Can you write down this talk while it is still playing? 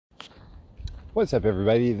What's up,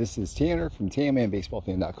 everybody? This is Tanner from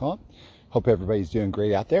TanmanBaseballFan.com. Hope everybody's doing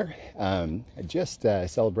great out there. I just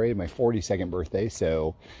celebrated my 42nd birthday,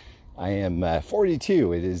 so I am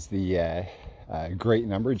 42. It is the great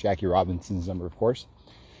number, Jackie Robinson's number, of course.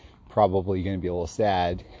 Probably going to be a little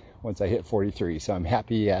sad once I hit 43, so I'm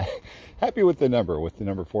happy happy with the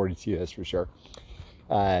number 42, that's for sure.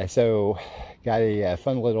 So got a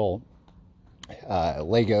fun little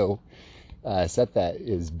Lego set that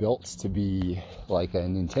is built to be like a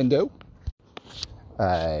Nintendo.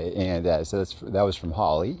 So that was from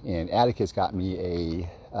Holly. And Atticus got me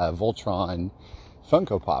a Voltron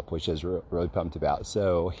Funko Pop, which I was really pumped about.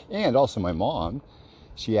 So, and also my mom,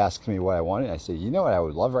 she asked me what I wanted. I said, you know what I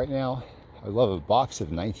would love right now? I would love a box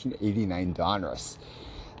of 1989 Donruss.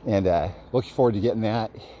 And looking forward to getting that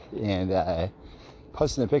and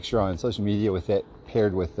posting a picture on social media with it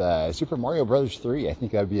paired with Super Mario Brothers 3. I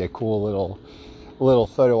think that would be a cool little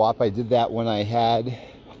photo op. I did that when I had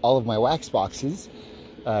all of my wax boxes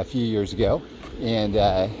a few years ago, and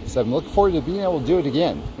so I'm looking forward to being able to do it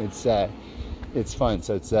again. It's fun.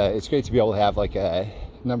 So it's great to be able to have like a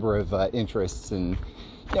number of interests and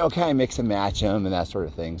kind of mix and match them and that sort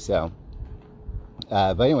of thing. So,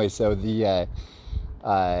 but anyway, so the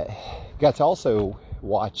got to also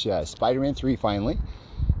watch Spider-Man 3 finally.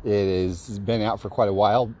 It has been out for quite a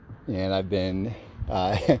while, and I've been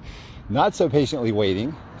not so patiently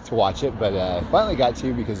waiting to watch it, but finally got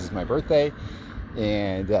to because it's my birthday,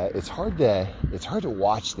 and it's hard to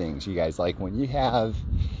watch things, you guys. Like when you have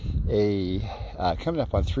a coming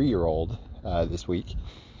up on 3-year-old this week.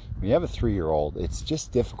 When you have a 3-year-old, it's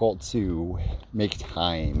just difficult to make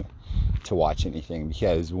time to watch anything,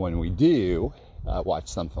 because when we do watch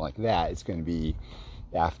something like that, it's going to be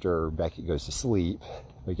after Beckett goes to sleep.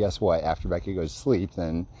 But guess what? After Beckett goes to sleep,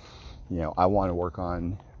 then I want to work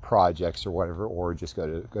on projects or whatever, or just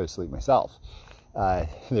go to sleep myself.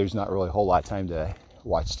 There's not really a whole lot of time to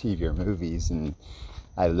watch TV or movies, and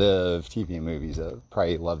I love TV and movies. I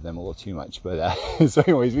probably love them a little too much. But so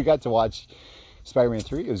anyways, we got to watch Spider-Man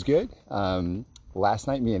 3. It was good. Last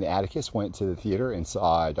night, me and Atticus went to the theater and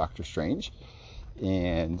saw Doctor Strange,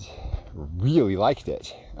 and really liked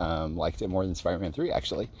it. Liked it more than Spider-Man 3,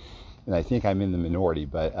 actually. And I think I'm in the minority,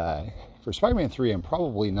 but for Spider-Man 3, I'm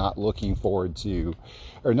probably not looking forward to,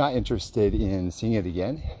 or not interested in seeing it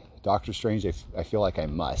again. Doctor Strange, I feel like I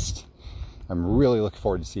must. I'm really looking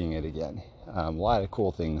forward to seeing it again. A lot of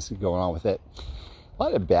cool things going on with it. A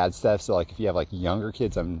lot of bad stuff. So like if you have like younger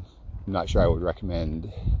kids, I'm not sure I would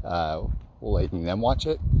recommend letting them watch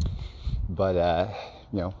it. But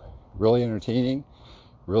really entertaining.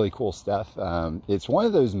 Really cool stuff. It's one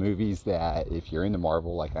of those movies that if you're into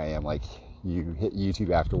Marvel like I am, like you hit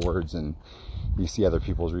YouTube afterwards and you see other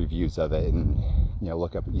people's reviews of it and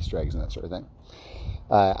look up Easter eggs and that sort of thing.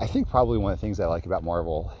 I think probably one of the things I like about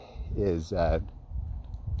Marvel is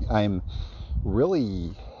I'm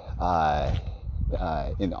really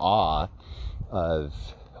in awe of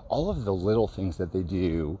all of the little things that they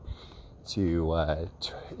do to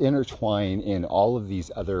intertwine in all of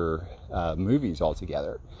these other movies all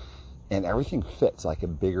together, and everything fits like a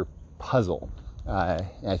bigger puzzle.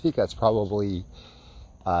 And I think that's probably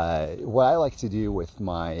what I like to do with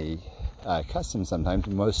my custom sometimes,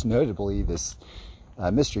 most notably this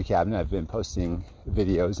mystery cabinet. I've been posting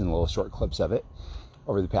videos and little short clips of it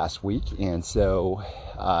over the past week, and so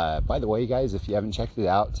by the way, guys, if you haven't checked it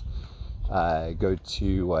out, go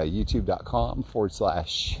to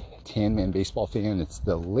youtube.com/TanmanBaseballFan. It's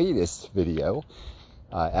the latest video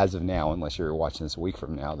as of now, unless you're watching this a week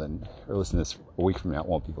from now, then, or listening to this a week from now, it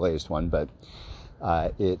won't be the latest one, but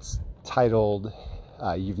it's titled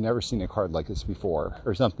You've Never Seen a Card Like This Before,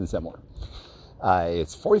 or something similar.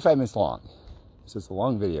 It's 45 minutes long, so it's a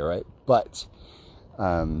long video, right? But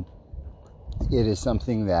it is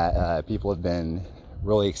something that people have been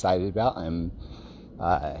really excited about. I'm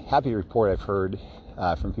happy to report I've heard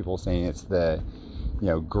from people saying it's the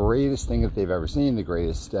greatest thing that they've ever seen, the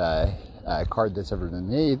greatest card that's ever been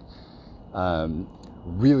made.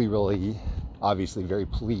 Really, obviously very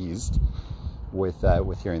pleased with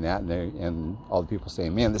hearing that, and all the people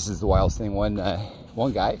saying, man, this is the wildest thing. One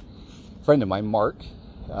guy, friend of mine, Mark,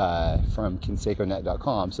 from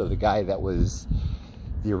KinseikoNet.com, so the guy that was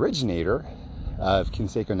the originator of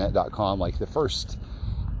KinseikoNet.com, like the first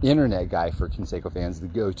internet guy for Kinseiko fans, the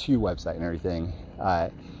go-to website and everything,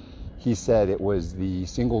 he said it was the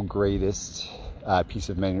single greatest piece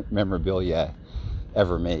of memorabilia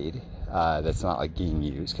ever made that's not like game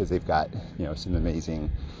used, because they've got some amazing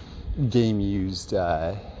game used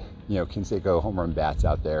Kinseiko home run bats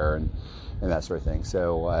out there and that sort of thing.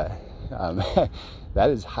 So That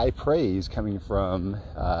is high praise coming from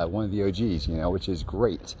one of the OGs, which is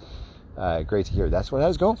great. Great to hear. That's what I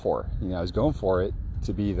was going for. I was going for it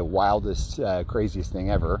to be the wildest, craziest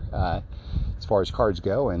thing ever as far as cards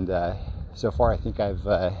go. And so far, I think I've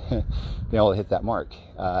been able to hit that mark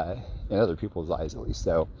in other people's eyes, at least.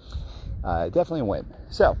 So definitely a win.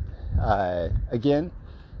 So again,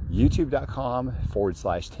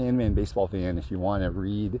 youtube.com/Tanman Baseball Fan. If you want to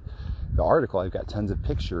read the article, I've got tons of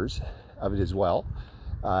pictures of it as well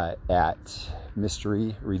at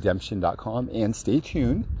mysteryredemption.com. And stay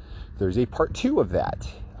tuned. There's a part 2 of that.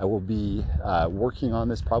 I will be working on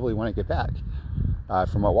this probably when I get back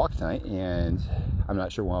from my walk tonight, and I'm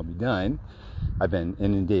not sure when I'll be done. I've been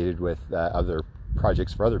inundated with other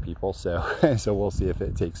projects for other people, so so we'll see if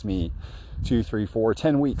it takes me 2, 3, 4,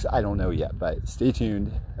 10 weeks. I don't know yet, but stay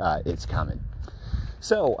tuned. It's coming.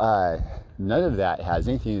 So none of that has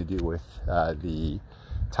anything to do with the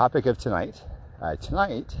topic of tonight.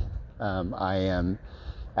 Tonight, I am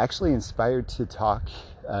actually inspired to talk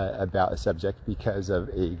about a subject because of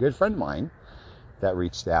a good friend of mine that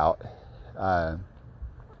reached out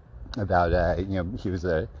about, he was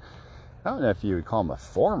I don't know if you would call him a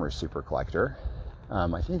former super collector.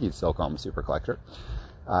 I think you'd still call him a super collector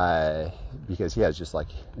because he has just like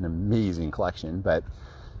an amazing collection. But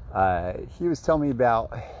he was telling me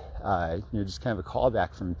about, just kind of a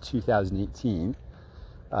callback from 2018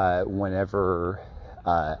 whenever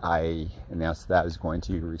I announced that I was going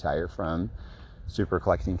to retire from super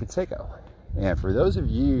collecting Conseco. And for those of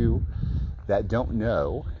you that don't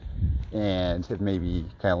know and have maybe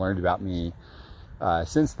kind of learned about me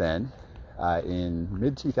since then, in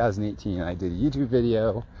mid-2018, I did a YouTube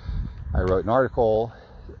video. I wrote an article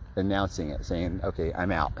announcing it, saying, okay,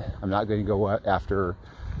 I'm out. I'm not going to go after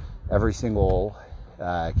every single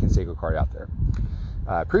Conseco card out there.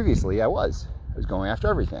 Previously, I was going after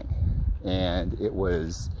everything. And it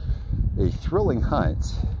was a thrilling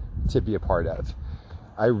hunt to be a part of.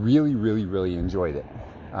 I really, really, really enjoyed it.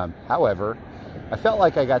 However, I felt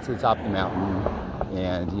like I got to the top of the mountain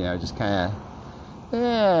and, just kind of,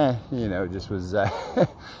 just was,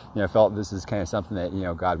 felt this is kind of something that,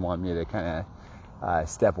 God wanted me to kind of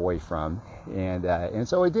step away from. And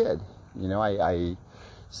so I did. I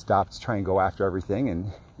stopped trying to go after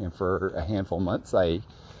everything. And for a handful of months, I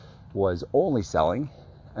was only selling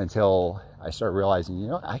until I started realizing,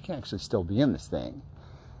 I can actually still be in this thing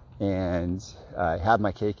and have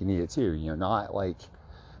my cake and eat it too. Not like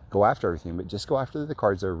go after everything, but just go after the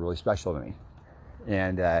cards that are really special to me.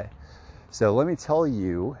 And so let me tell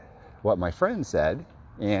you what my friend said,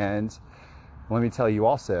 and let me tell you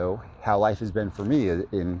also how life has been for me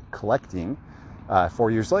in collecting 4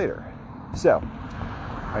 years later. So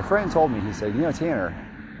my friend told me, he said, Tanner,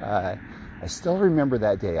 I still remember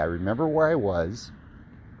that day. I remember where I was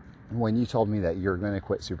when you told me that you're going to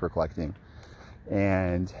quit super collecting.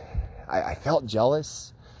 And I felt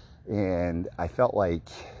jealous, and I felt like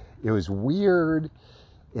it was weird,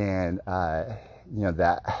 and that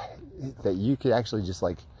you could actually just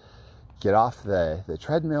like get off the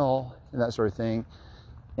treadmill and that sort of thing.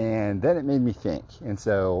 And then it made me think. And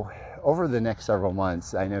so over the next several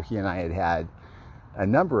months, I know he and I had a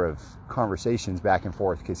number of conversations back and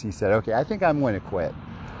forth, because he said, okay, I think I'm going to quit.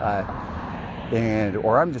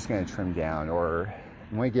 Or I'm just going to trim down, or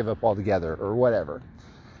I'm going to give up altogether, or whatever.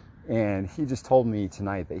 And he just told me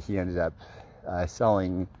tonight that he ended up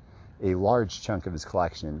selling a large chunk of his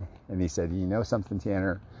collection. And he said, something,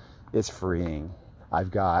 Tanner, it's freeing. I've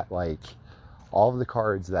got like all of the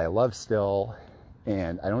cards that I love still,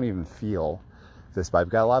 and I don't even feel this, but I've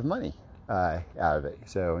got a lot of money out of it.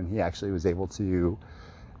 So, and he actually was able to,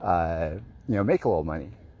 make a little money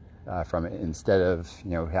from it, instead of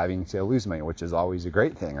having to lose money, which is always a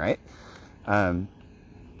great thing, right?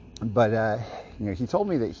 But he told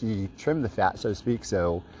me that he trimmed the fat, so to speak.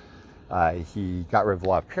 So he got rid of a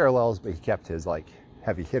lot of parallels, but he kept his like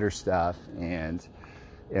heavy hitter stuff and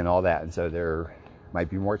all that. And so there might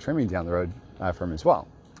be more trimming down the road from as well.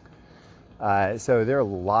 So there are a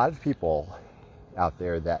lot of people out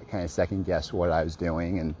there that kind of second guess what I was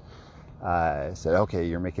doing, and said, okay,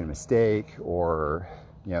 you're making a mistake, or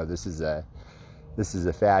this is a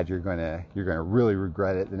fad, you're gonna really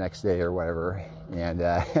regret it the next day or whatever. And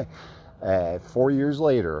 4 years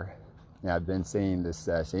later, I've been saying this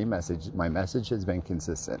same message. My message has been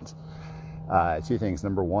consistent. Two things.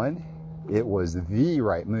 Number one, it was the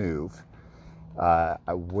right move.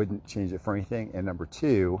 I wouldn't change it for anything. And number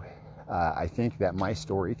two, I think that my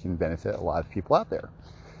story can benefit a lot of people out there.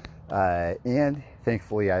 And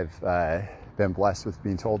thankfully, I've been blessed with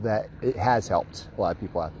being told that it has helped a lot of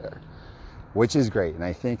people out there, which is great. And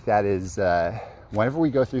I think that is whenever we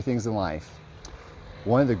go through things in life,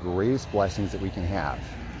 one of the greatest blessings that we can have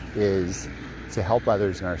is to help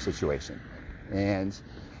others in our situation. And,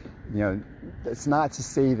 you know, it's not to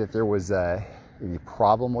say that there was any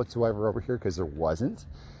problem whatsoever over here, because there wasn't.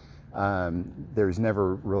 There's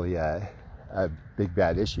never really a big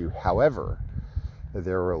bad issue. However,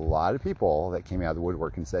 there were a lot of people that came out of the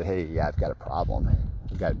woodwork and said, hey, yeah, I've got a problem.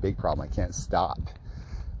 I've got a big problem. I can't stop.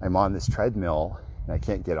 I'm on this treadmill and I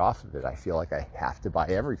can't get off of it. I feel like I have to buy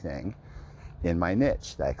everything in my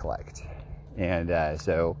niche that I collect. And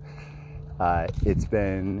so it's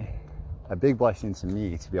been a big blessing to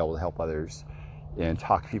me to be able to help others and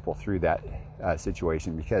talk people through that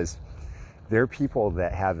situation, because there are people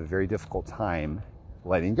that have a very difficult time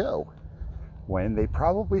letting go when they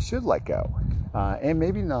probably should let go. And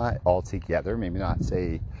maybe not altogether, maybe not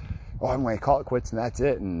say, oh, I'm going to call it quits and that's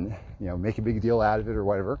it, and, you know, make a big deal out of it or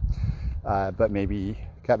whatever, but maybe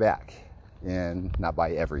cut back and not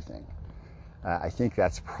buy everything. I think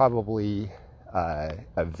that's probably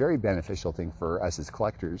a very beneficial thing for us as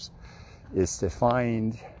collectors, is to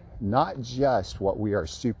find not just what we are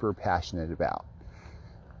super passionate about,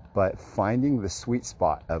 but finding the sweet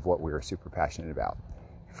spot of what we are super passionate about.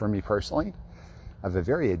 For me personally, I have a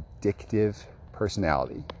very addictive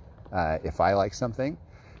personality. If I like something,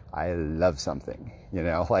 I love something, you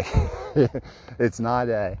know, like it's not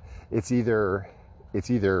it's either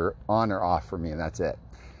on or off for me, and that's it.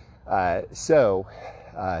 So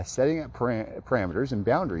setting up parameters and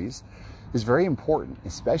boundaries is very important,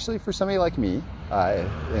 especially for somebody like me,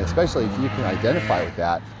 and especially if you can identify with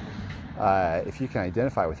that. If you can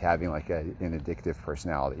identify with having like an addictive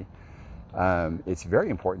personality, it's very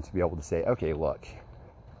important to be able to say, okay, look,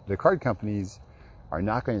 the card companies are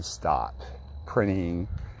not going to stop printing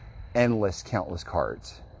endless, countless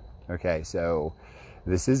cards. Okay, so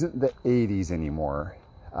this isn't the 80s anymore,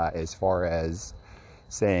 as far as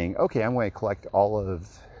saying, okay, I'm going to collect all of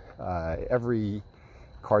every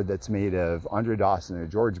card that's made of Andre Dawson or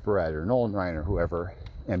George Brett or Nolan Ryan or whoever,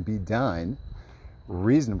 and be done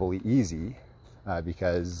reasonably easy,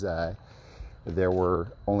 because there were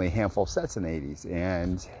only a handful of sets in the 80s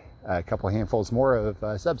and a couple of handfuls more of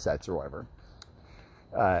subsets or whatever.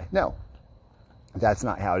 No, that's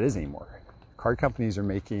not how it is anymore. Card companies are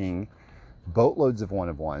making boatloads of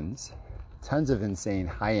one-of-ones, tons of insane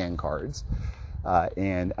high-end cards,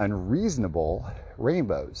 and unreasonable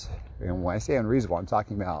rainbows. And when I say unreasonable, I'm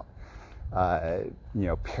talking about you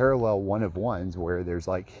know, parallel one-of-ones where there's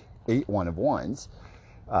like 8 one-of-ones,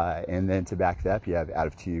 and then to back that up, you have out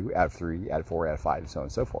of 2, out of 3, out of 4, out of 5, and so on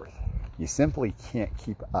and so forth. You simply can't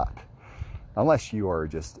keep up unless you are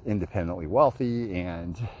just independently wealthy,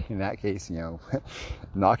 and in that case, you know,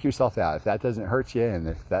 knock yourself out. If that doesn't hurt you, and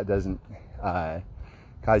if that doesn't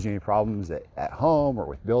cause you any problems at home or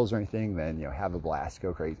with bills or anything, then, you know, have a blast,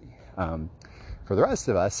 go crazy. For the rest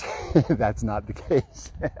of us, that's not the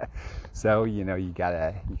case. So, you know, you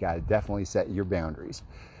gotta definitely set your boundaries.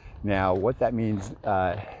 Now, what that means,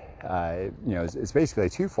 you know, it's basically a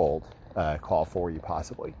twofold call for you,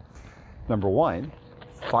 possibly. Number one,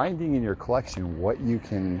 finding in your collection what you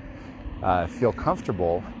can feel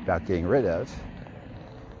comfortable about getting rid of.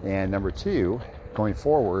 And number two, going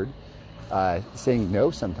forward, saying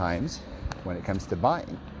no sometimes when it comes to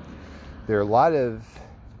buying. There are a lot of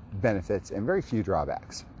benefits and very few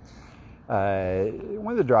drawbacks.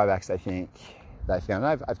 One of the drawbacks I think that I found,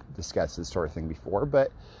 I've discussed this sort of thing before,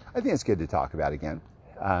 but I think it's good to talk about again,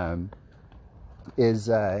 is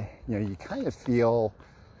you know, you kind of feel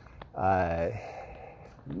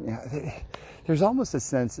you know, there's almost a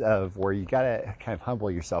sense of where you gotta kind of humble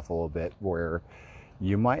yourself a little bit, where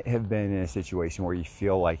you might have been in a situation where you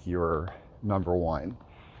feel like you're number one,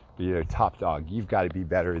 you're top dog, you've got to be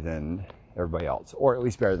better than everybody else, or at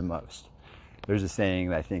least better than most. There's a saying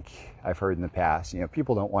that I think I've heard in the past, you know,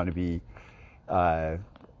 people don't want to be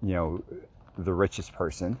you know, the richest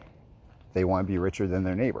person, they want to be richer than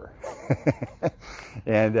their neighbor.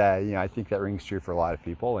 And you know, I think that rings true for a lot of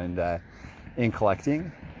people. And in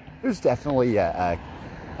collecting, there's definitely a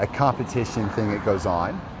competition thing that goes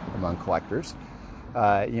on among collectors.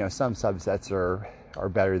 You know, some subsets are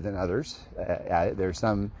better than others. There's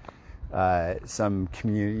some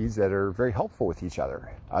communities that are very helpful with each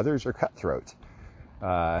other. Others are cutthroat.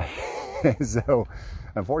 So,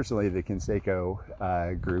 unfortunately, the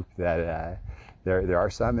Conseco group, that there are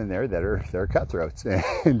some in there that are cutthroats, and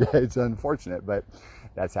it's unfortunate, but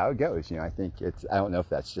that's how it goes. You know, I think I don't know if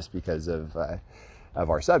that's just because of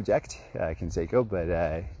our subject, Conseco, but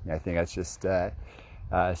I think that's just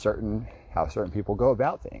how certain people go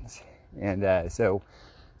about things. And so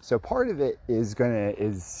part of it is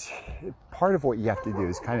part of what you have to do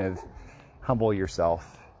is kind of humble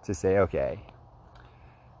yourself to say, okay,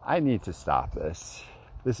 I need to stop this.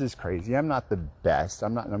 This is crazy. I'm not the best.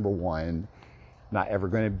 I'm not number one. Not ever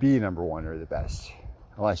going to be number one or the best.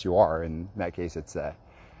 Unless you are. In that case, it's a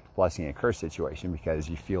blessing and curse situation because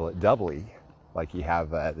you feel it doubly, like you have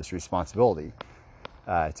this responsibility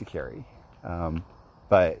to carry.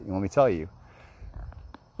 But let me tell you,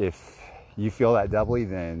 if you feel that doubly,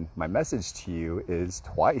 then my message to you is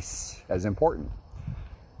twice as important.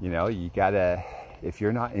 You gotta, if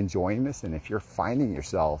you're not enjoying this and if you're finding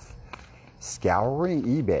yourself scouring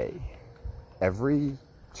eBay every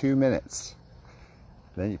 2 minutes,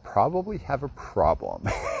 then you probably have a problem.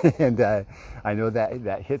 And I know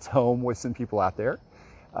that hits home with some people out there,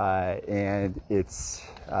 and it's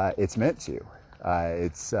meant to.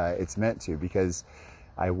 It's meant to, because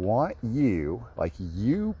I want you, like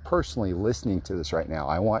you personally listening to this right now,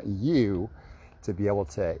 I want you to be able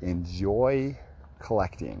to enjoy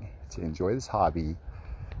collecting, to enjoy this hobby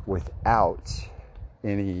without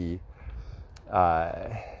any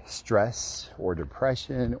stress or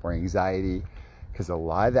depression or anxiety, because a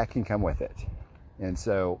lot of that can come with it. And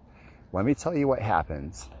so let me tell you what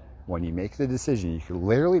happens when you make the decision. You can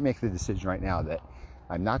literally make the decision right now that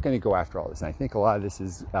I'm not going to go after all this. And I think a lot of this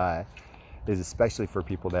is especially for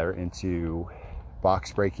people that are into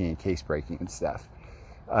box breaking and case breaking and stuff.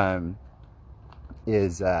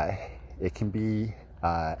 It can be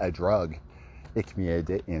a drug. It can be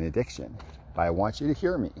an addiction. But I want you to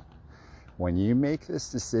hear me. When you make this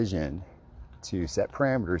decision to set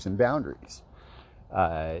parameters and boundaries,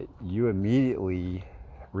 you immediately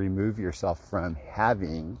remove yourself from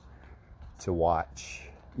having to watch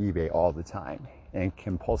eBay all the time and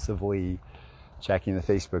compulsively checking the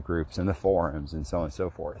Facebook groups and the forums and so on and so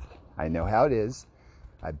forth. I know how it is.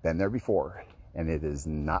 I've been there before, and it is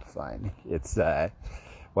not fun. It's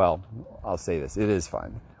well, I'll say this: it is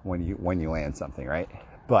fun when you land something, right?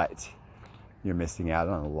 But you're missing out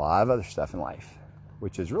on a lot of other stuff in life,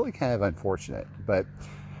 which is really kind of unfortunate. But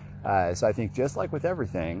so I think, just like with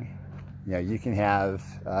everything, you can have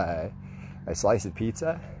a slice of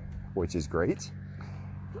pizza, which is great.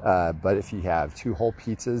 But if you have 2 whole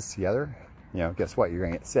pizzas together, guess what? You're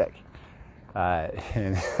going to get sick.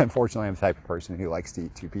 And unfortunately, I'm the type of person who likes to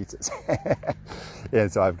eat 2 pizzas.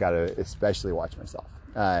 And so I've got to especially watch myself.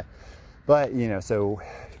 But, so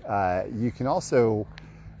you can also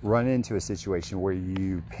run into a situation where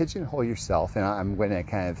you pigeonhole yourself. And I'm going to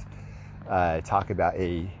kind of talk about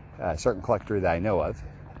a certain collector that I know of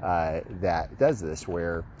that does this,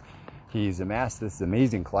 where he's amassed this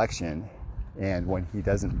amazing collection, and when he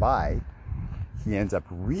doesn't buy, he ends up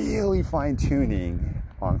really fine-tuning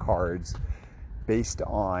on cards based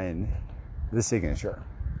on the signature,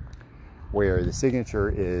 where the signature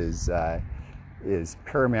is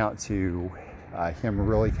paramount to him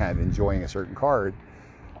really kind of enjoying a certain card,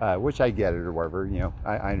 which I get it or whatever,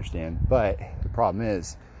 I understand. But the problem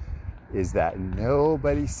is that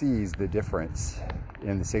nobody sees the difference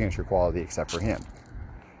in the signature quality except for him.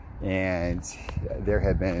 And there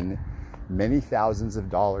have been many thousands of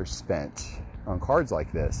dollars spent on cards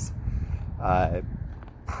like this,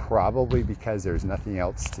 probably because there's nothing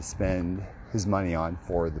else to spend his money on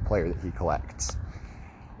for the player that he collects.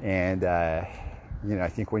 And I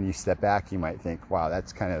think when you step back, you might think, wow,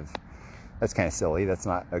 that's kind of silly. That's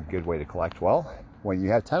not a good way to collect. Well, when you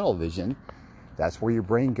have tunnel vision, that's where your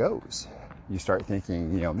brain goes. You start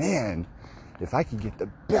thinking, man, if I could get the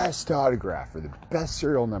best autograph or the best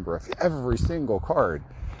serial number of every single card.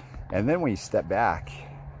 And then when you step back,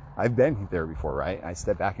 I've been there before, right? I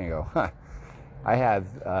step back and go, I have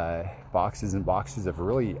boxes and boxes of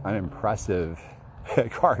really unimpressive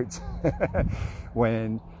cards.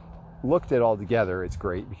 When looked at all together, it's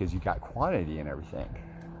great because you got quantity and everything.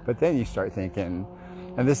 But then you start thinking,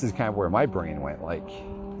 and this is kind of where my brain went, like,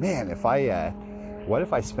 man, what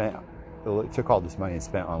if I took all this money and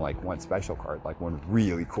spent on like one special card, like one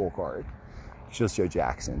really cool card, just Joe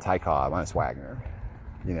Jackson, Ty Cobb, Honest Wagner,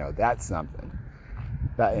 that's something.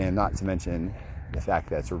 And not to mention the fact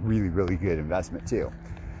that it's a really, really good investment too,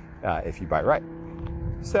 if you buy right.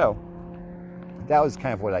 So that was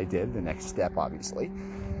kind of what I did, the next step, obviously,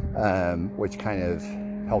 which kind of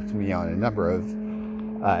helped me on a number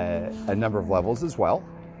of levels as well,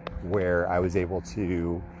 where I was able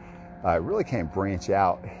to really kind of branch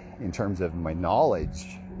out in terms of my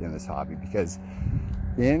knowledge in this hobby. Because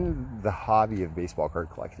in the hobby of baseball card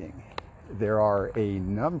collecting, there are a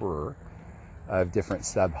number of different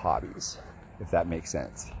sub hobbies, if that makes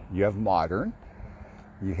sense. You have modern,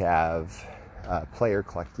 you have player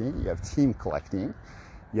collecting, you have team collecting,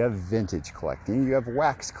 you have vintage collecting, you have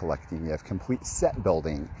wax collecting, you have complete set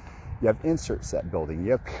building, You have insert set building.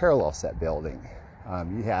 You have parallel set building.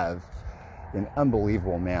 You have an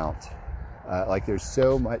unbelievable amount. Like there's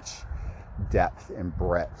so much depth and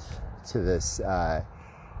breadth to this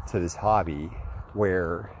hobby,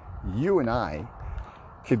 where you and I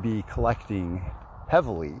could be collecting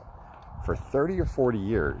heavily for 30 or 40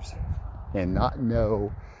 years and not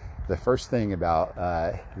know the first thing about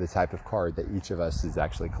the type of card that each of us is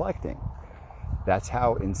actually collecting. That's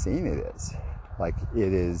how insane it is. Like,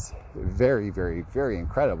 it is very, very, very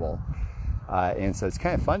incredible. And so it's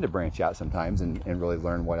kind of fun to branch out sometimes and really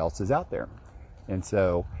learn what else is out there. And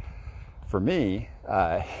so for me,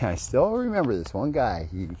 I still remember this one guy.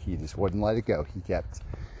 He just wouldn't let it go. He kept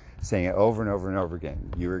saying it over and over and over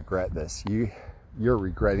again. You regret this. You're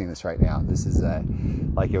regretting this right now. This is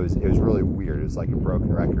like, it was really weird. It was like a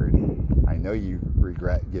broken record. I know you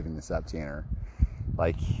regret giving this up, Tanner.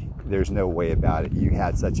 Like, there's no way about it. You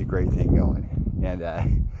had such a great thing going.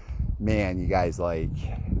 And man, you guys, like,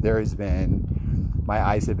 my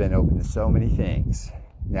eyes have been open to so many things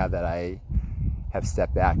now that I have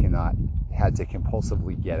stepped back and not had to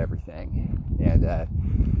compulsively get everything. And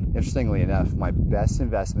interestingly enough, my best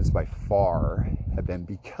investments by far have been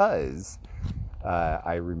because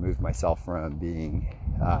I removed myself from being,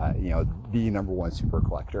 the number one super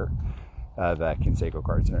collector of Conseco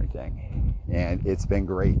cards and everything. And it's been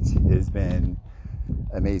great. It has been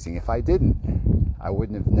amazing. If I didn't, I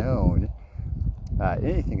wouldn't have known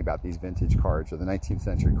anything about these vintage cards or the 19th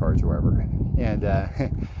century cards or whatever.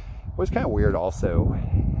 And what's kind of weird also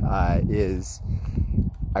is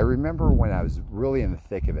I remember when I was really in the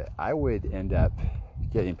thick of it, I would end up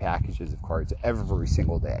getting packages of cards every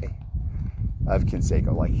single day of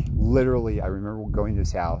Conseco. Like, literally, I remember going to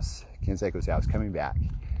his house, Conseco's house, coming back,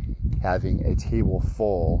 having a table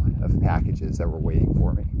full of packages that were waiting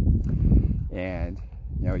for me. And,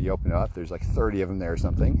 you open it up, there's like 30 of them there or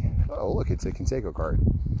something. Oh, look, it's a Conseco card.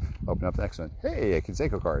 Open up the next one. Hey, a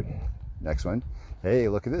Conseco card. Next one. Hey,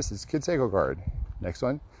 look at this, it's a Conseco card. Next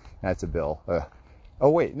one. That's a bill. Oh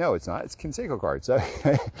wait, no, it's not. It's Conseco cards. So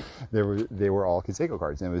they were all Conseco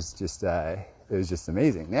cards, and it was just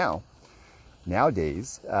amazing.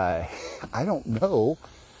 Nowadays, I don't know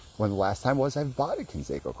when the last time was I bought a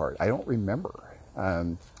Conseco card. I don't remember.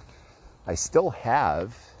 I still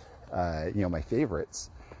have, my favorites,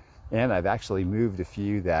 and I've actually moved a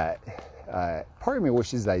few that part of me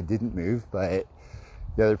wishes I didn't move, but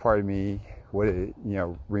the other part of me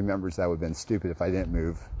remembers that would have been stupid if I didn't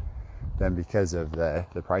move them because of the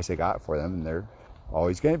price I got for them, and there are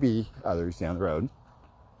always going to be others down the road.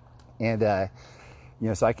 And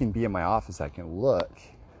so I can be in my office, I can look,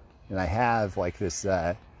 and I have like this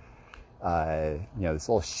this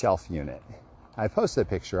little shelf unit. I posted a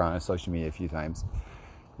picture on social media a few times.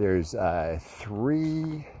 There's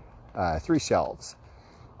three shelves,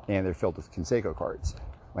 and they're filled with Conseco cards,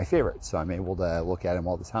 my favorites. So I'm able to look at them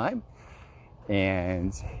all the time,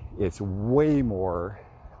 and it's way more.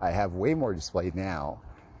 I have way more displayed now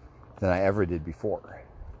than I ever did before.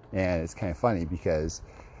 And it's kind of funny because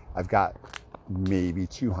I've got maybe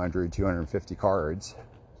 200, 250 cards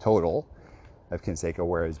total of Conseco,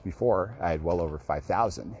 whereas before I had well over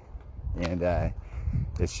 5,000. And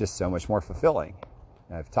it's just so much more fulfilling.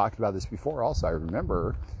 And I've talked about this before also. I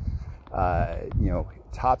remember,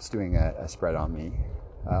 Topps doing a spread on me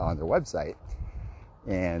on their website.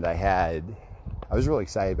 And I was really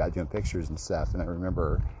excited about doing pictures and stuff, and I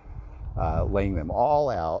remember laying them all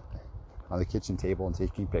out on the kitchen table and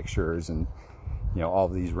taking pictures, and all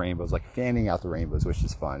of these rainbows, like fanning out the rainbows, which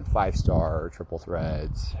is fun. 5-star, triple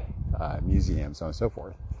threads, museums, so on and so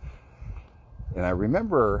forth. And I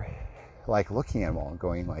remember like looking at them all and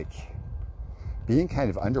going, like, being kind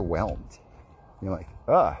of underwhelmed. Like,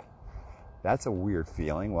 that's a weird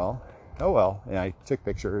feeling. Well, oh well. And I took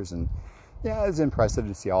pictures, and yeah, it was impressive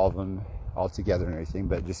to see all of them all together and everything,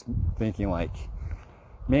 but just thinking like,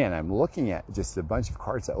 man, I'm looking at just a bunch of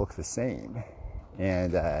cards that look the same.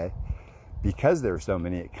 And because there were so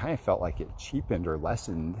many, it kind of felt like it cheapened or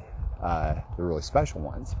lessened the really special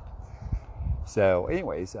ones. So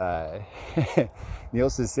anyways,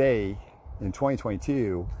 needless to say, in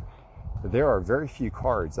 2022, there are very few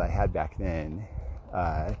cards I had back then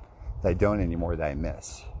that I don't anymore that I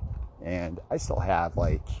miss. And I still have,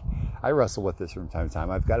 like, I wrestle with this from time to time.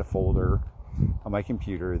 I've got a folder on my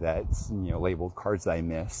computer that's, labeled cards that I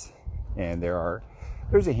miss. And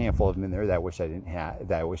there's a handful of them in there that I wish I didn't have,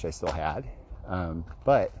 that I wish I still had.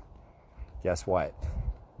 But guess what?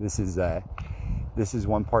 This is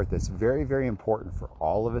one part that's very, very important for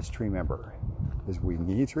all of us to remember, is we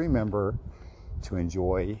need to remember to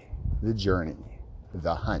enjoy the journey,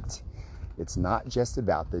 the hunt. It's not just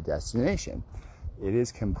about the destination. it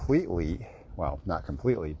is completely, well, not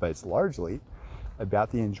completely, but it's largely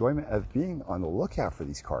about the enjoyment of being on the lookout for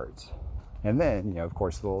these cards. And then, of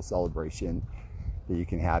course, the little celebration that you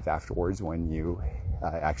can have afterwards when you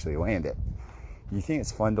actually land it. You think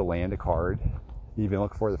it's fun to land a card you've been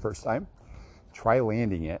looking for the first time? Try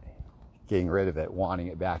landing it, getting rid of it, wanting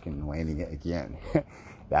it back, and landing it again.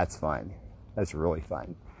 That's fun. That's really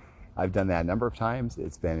fun. I've done that a number of times.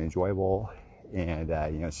 It's been enjoyable, and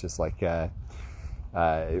it's just like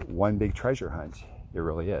one big treasure hunt. It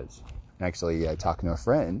really is. Actually, talking to a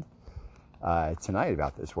friend tonight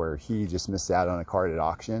about this, where he just missed out on a card at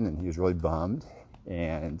auction, and he was really bummed,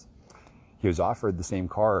 and he was offered the same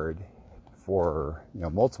card for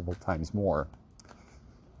multiple times more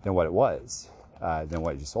than what it was, than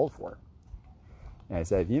what it just sold for. And I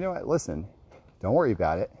said, you know what, listen, don't worry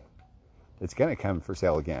about it. It's going to come for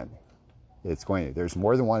sale again. It's going to. There's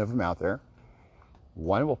more than one of them out there.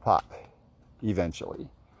 One will pop eventually,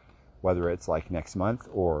 whether it's like next month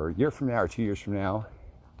or a year from now or 2 years from now.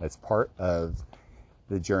 That's part of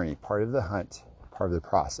the journey, part of the hunt, part of the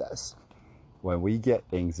process. When we get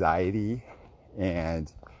anxiety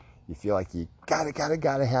and you feel like you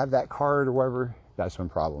gotta have that card or whatever, that's when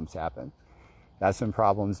problems happen. That's when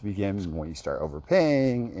problems begin, when you start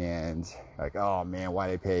overpaying and like, oh man, why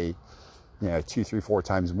did I pay 2, 3, 4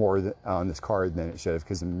 times more on this card than it should have?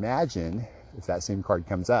 Because imagine if that same card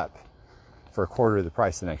comes up for a quarter of the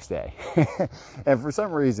price the next day. And for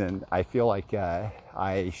some reason, I feel like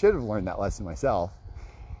I should have learned that lesson myself,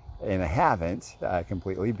 and I haven't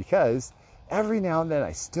completely, because every now and then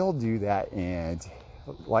I still do that, and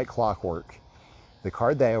like clockwork, the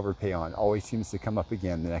card that I overpay on always seems to come up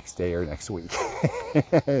again the next day or next week.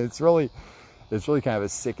 It's really kind of a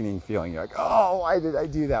sickening feeling. You're like, oh, why did I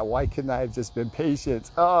do that? Why couldn't I have just been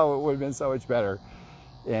patient? Oh, it would have been so much better.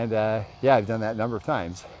 And yeah, I've done that a number of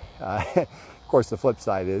times. Of course, the flip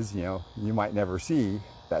side is, you might never see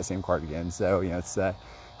that same card again. So, it's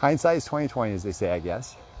hindsight is 20/20, as they say, I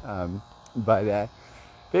guess. But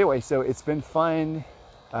anyway, so it's been fun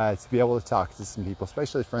to be able to talk to some people,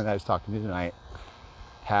 especially the friend that I was talking to tonight.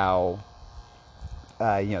 How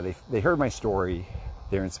they heard my story,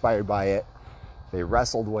 they're inspired by it, they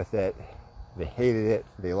wrestled with it, they hated it,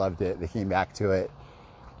 they loved it, they came back to it,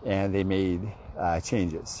 and they made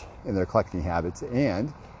changes in their collecting habits,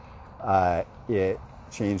 and it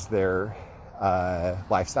changed their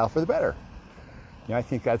lifestyle for the better. I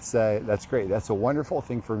think that's great. That's a wonderful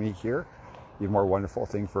thing for me here. Even more wonderful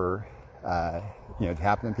thing for to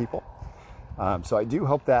happen to people. So I do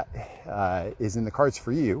hope that is in the cards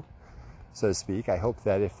for you, so to speak. I hope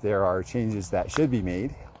that if there are changes that should be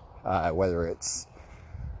made, whether it's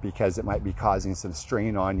because it might be causing some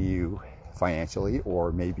strain on you financially,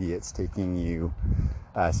 or maybe it's taking you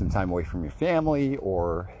some time away from your family,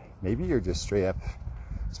 or maybe you're just straight up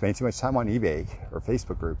spending too much time on eBay or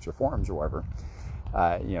Facebook groups or forums or whatever,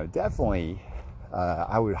 definitely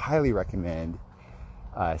I would highly recommend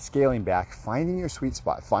scaling back, finding your sweet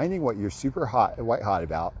spot, finding what you're super white hot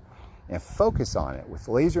about, and focus on it with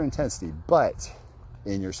laser intensity, but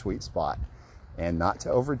in your sweet spot, and not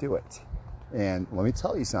to overdo it. And let me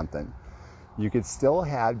tell you something, you could still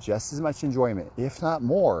have just as much enjoyment, if not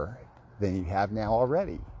more, than you have now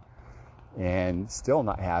already, and still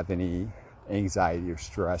not have any anxiety or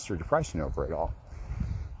stress or depression over it all.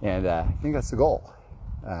 And I think that's the goal.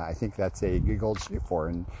 I think that's a good goal to shoot for.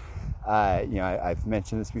 And I've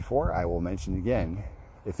mentioned this before, I will mention it again.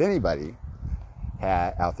 If anybody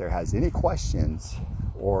out there has any questions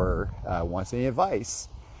or wants any advice,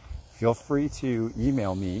 feel free to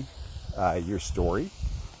email me your story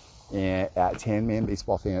at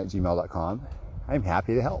tanmanbaseballfan@gmail.com. I'm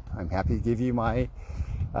happy to help. I'm happy to give you my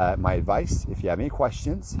advice if you have any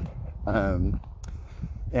questions. And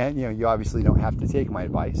you obviously don't have to take my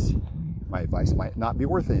advice. My advice might not be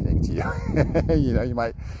worth anything to you.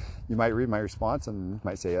 You might read my response and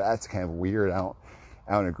might say, that's kind of weird. I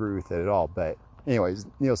don't agree with it at all. But anyways,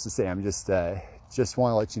 needless to say, I'm just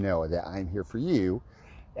want to let you know that I'm here for you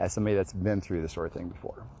as somebody that's been through this sort of thing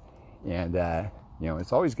before. And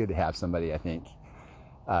it's always good to have somebody, I think,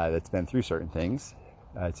 that's been through certain things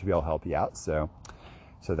to be able to help you out. So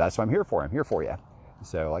that's what I'm here for. I'm here for you.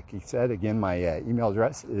 So like you said, again, my email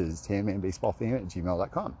address is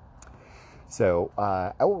tanmanbaseballfan@gmail.com. So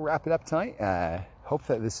I will wrap it up tonight. Hope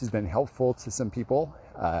that this has been helpful to some people.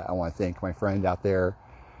 I want to thank my friend out there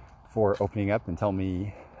for opening up and telling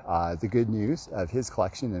me the good news of his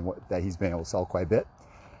collection and that he's been able to sell quite a bit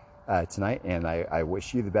tonight. And I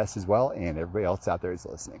wish you the best as well, and everybody else out there is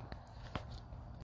listening.